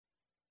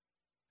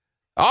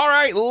All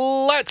right,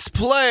 let's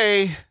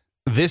play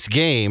this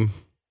game.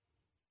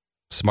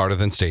 Smarter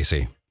Than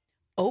Stacy.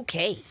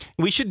 Okay.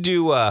 We should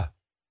do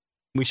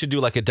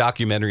like a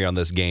documentary on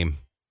this game.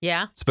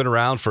 Yeah. It's been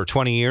around for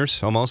 20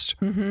 years almost.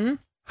 Mm-hmm.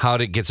 How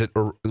it gets it.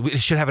 We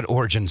should have an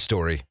origin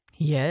story.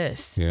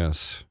 Yes.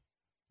 Yes.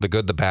 The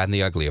good, the bad, and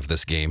the ugly of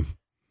this game.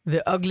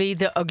 The ugly,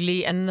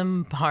 and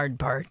the hard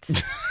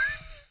parts.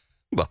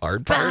 The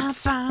hard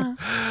parts. Ba,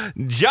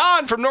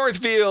 John from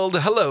Northfield.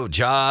 Hello,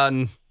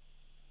 John.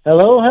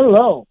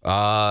 Hello.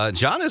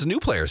 John is a new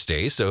player,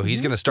 Stace, so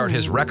he's going to start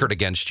his record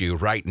against you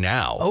right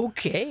now.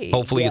 Okay.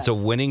 Hopefully it's a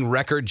winning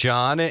record,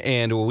 John,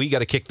 and we got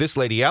to kick this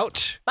lady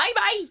out.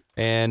 Bye-bye.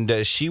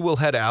 And she will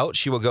head out.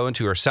 She will go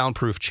into her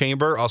soundproof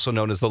chamber, also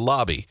known as the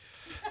lobby.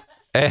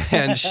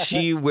 And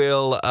she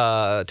will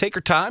take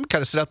her time,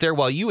 kind of sit out there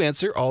while you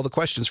answer all the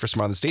questions for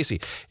Smarter Than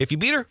Stacy. If you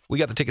beat her, we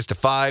got the tickets to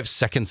 5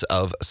 Seconds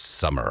of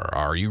Summer.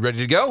 Are you ready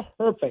to go?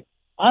 Perfect.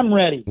 I'm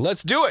ready.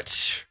 Let's do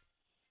it.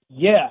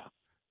 Yeah.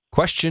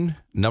 Question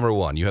number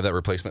 1. You have that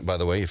replacement, by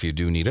the way, if you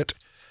do need it.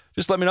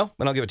 Just let me know,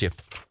 and I'll give it to you.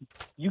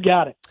 You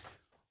got it.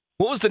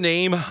 What was the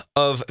name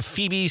of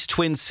Phoebe's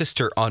twin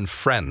sister on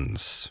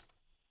Friends?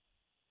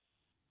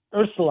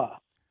 Ursula.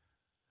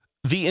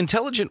 The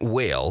intelligent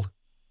whale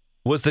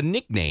was the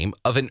nickname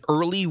of an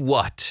early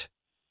what?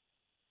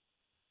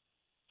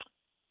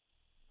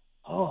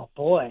 Oh,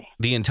 boy.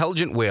 The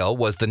intelligent whale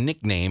was the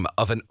nickname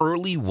of an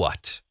early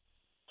what?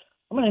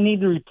 I'm going to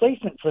need the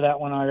replacement for that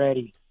one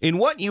already. In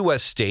what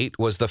U.S. state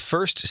was the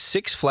first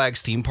Six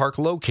Flags theme park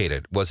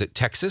located? Was it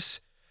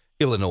Texas,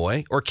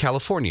 Illinois, or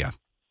California?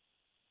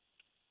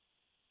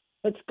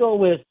 Let's go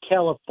with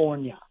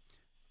California.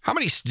 How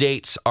many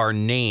states are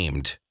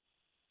named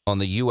on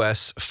the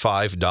U.S.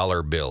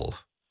 $5 bill?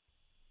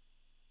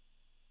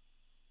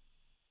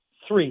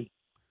 3.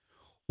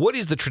 What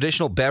is the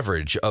traditional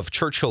beverage of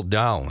Churchill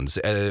Downs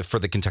for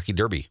the Kentucky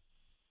Derby?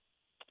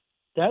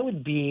 That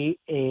would be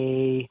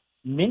a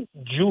mint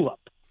julep.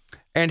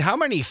 And how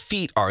many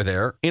feet are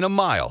there in a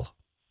mile?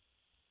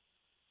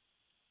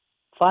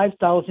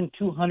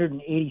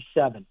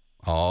 5,287.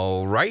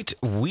 All right.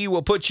 We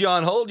will put you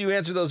on hold. You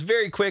answer those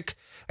very quick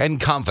and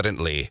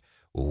confidently.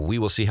 We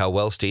will see how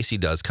well Stacy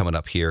does coming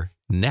up here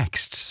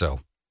next.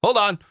 So hold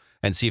on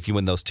and see if you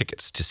win those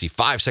tickets to see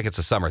 5 Seconds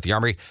of Summer at the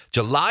Armory.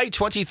 July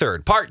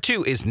 23rd. Part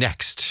 2 is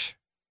next.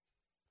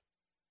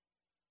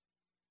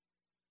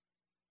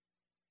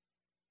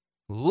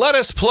 Let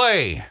us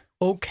play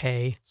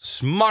Okay.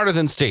 Smarter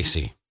Than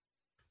Stacy.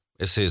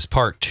 This is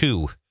part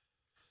 2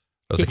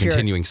 of the If you're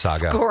continuing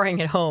saga.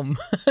 Scoring at home.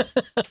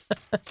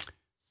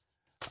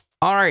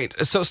 All right.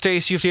 So,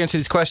 Stace, you have to answer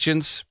these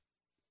questions.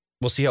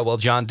 We'll see how well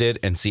John did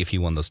and see if he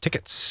won those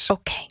tickets.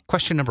 Okay.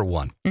 Question number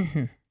 1.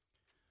 Mm-hmm.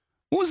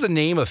 What was the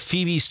name of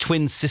Phoebe's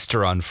twin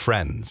sister on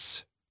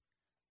Friends?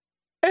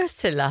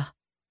 Ursula.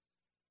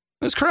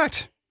 That's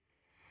correct.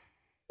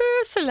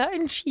 Ursula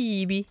and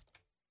Phoebe.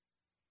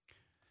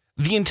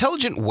 The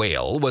intelligent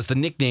whale was the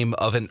nickname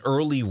of an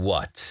early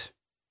what?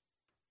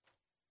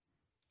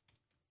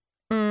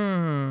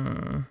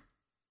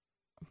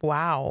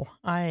 Wow.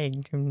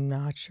 I'm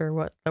not sure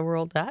what the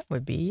world that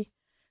would be.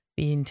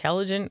 The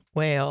intelligent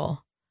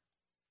whale.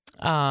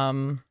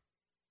 A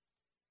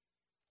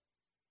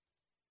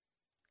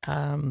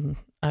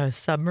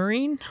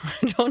submarine? I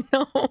don't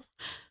know.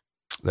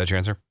 That's your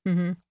answer?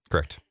 Mm-hmm.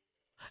 Correct.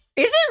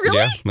 Is it really?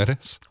 Yeah, it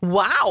is.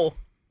 Wow.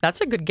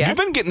 That's a good guess. You've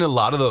been getting a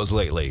lot of those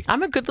lately.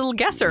 I'm a good little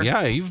guesser.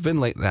 Yeah, you've been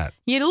like that.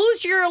 You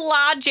lose your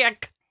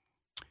logic.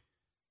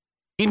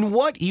 In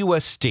what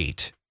U.S.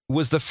 state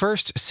was the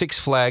first Six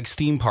Flags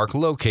theme park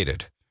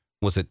located?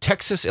 Was it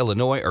Texas,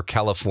 Illinois, or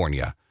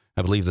California?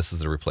 I believe this is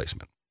the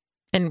replacement.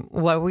 And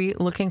what are we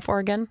looking for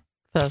again?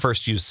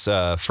 First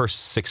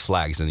Six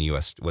Flags in the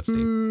U.S. What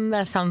state?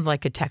 That sounds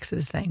like a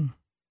Texas thing.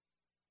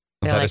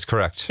 That is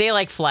correct. They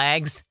like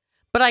flags,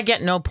 but I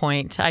get no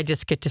point. I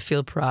just get to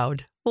feel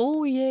proud.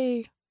 Oh,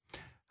 yay.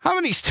 How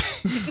many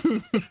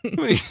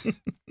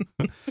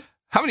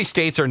how many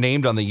states are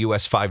named on the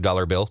U.S.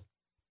 $5 bill?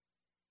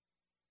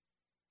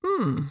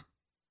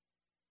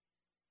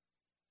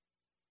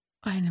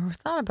 I never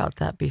thought about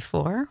that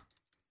before.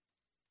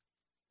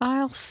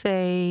 I'll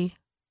say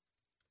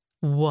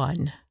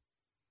 1.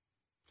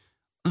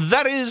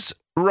 That is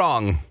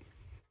wrong.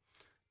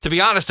 To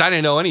be honest, I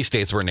didn't know any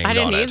states were named on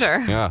it. I didn't either.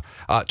 Yeah.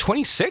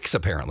 26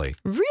 apparently.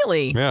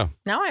 Really? Yeah.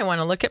 Now I want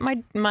to look at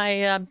my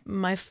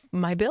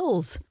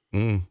bills.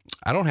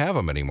 I don't have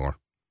them anymore.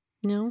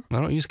 No. I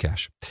don't use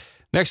cash.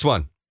 Next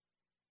one.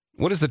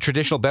 What is the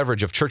traditional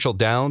beverage of Churchill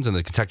Downs and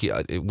the Kentucky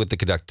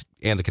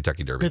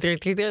Kentucky Derby?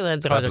 Blah,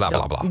 blah,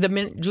 blah, blah. The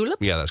mint julep?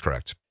 Yeah, that's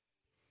correct.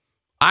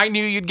 I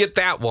knew you'd get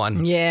that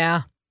one.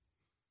 Yeah.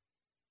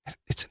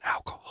 It's an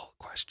alcohol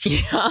question.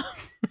 Yeah.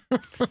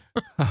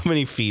 How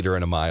many feet are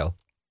in a mile?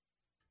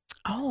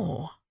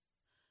 Oh.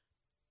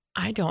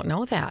 I don't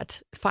know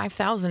that.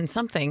 5,000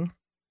 something.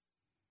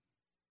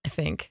 I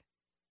think.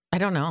 I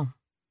don't know.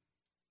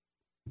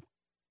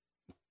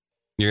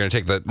 You're going to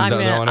take the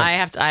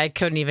I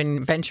couldn't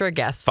even venture a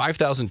guess.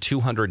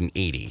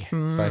 5,280.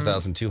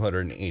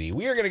 5,280.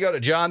 We are going to go to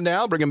John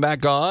now, bring him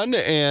back on.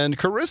 And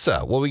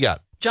Carissa, what we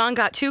got? John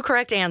got 2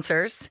 correct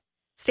answers.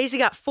 Stacey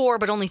got 4,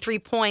 but only 3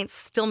 points,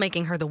 still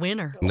making her the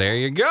winner. There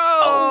you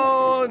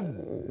go.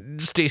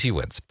 Stacey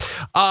wins.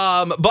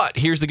 But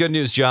here's the good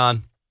news,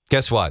 John.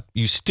 Guess what?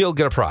 You still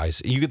get a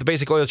prize. You get the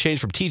basic oil change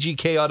from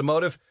TGK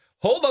Automotive.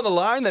 Hold on the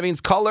line. That means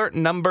caller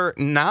number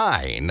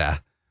 9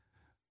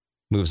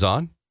 moves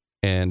on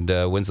and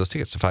wins those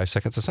tickets to 5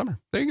 Seconds of Summer.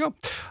 There you go.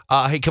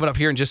 Hey, coming up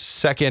here in just a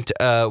second,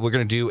 we're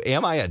going to do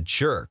Am I a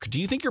Jerk?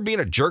 Do you think you're being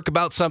a jerk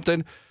about something?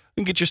 You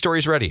can get your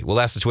stories ready.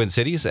 We'll ask the Twin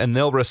Cities, and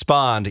they'll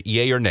respond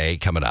yay or nay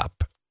coming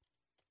up.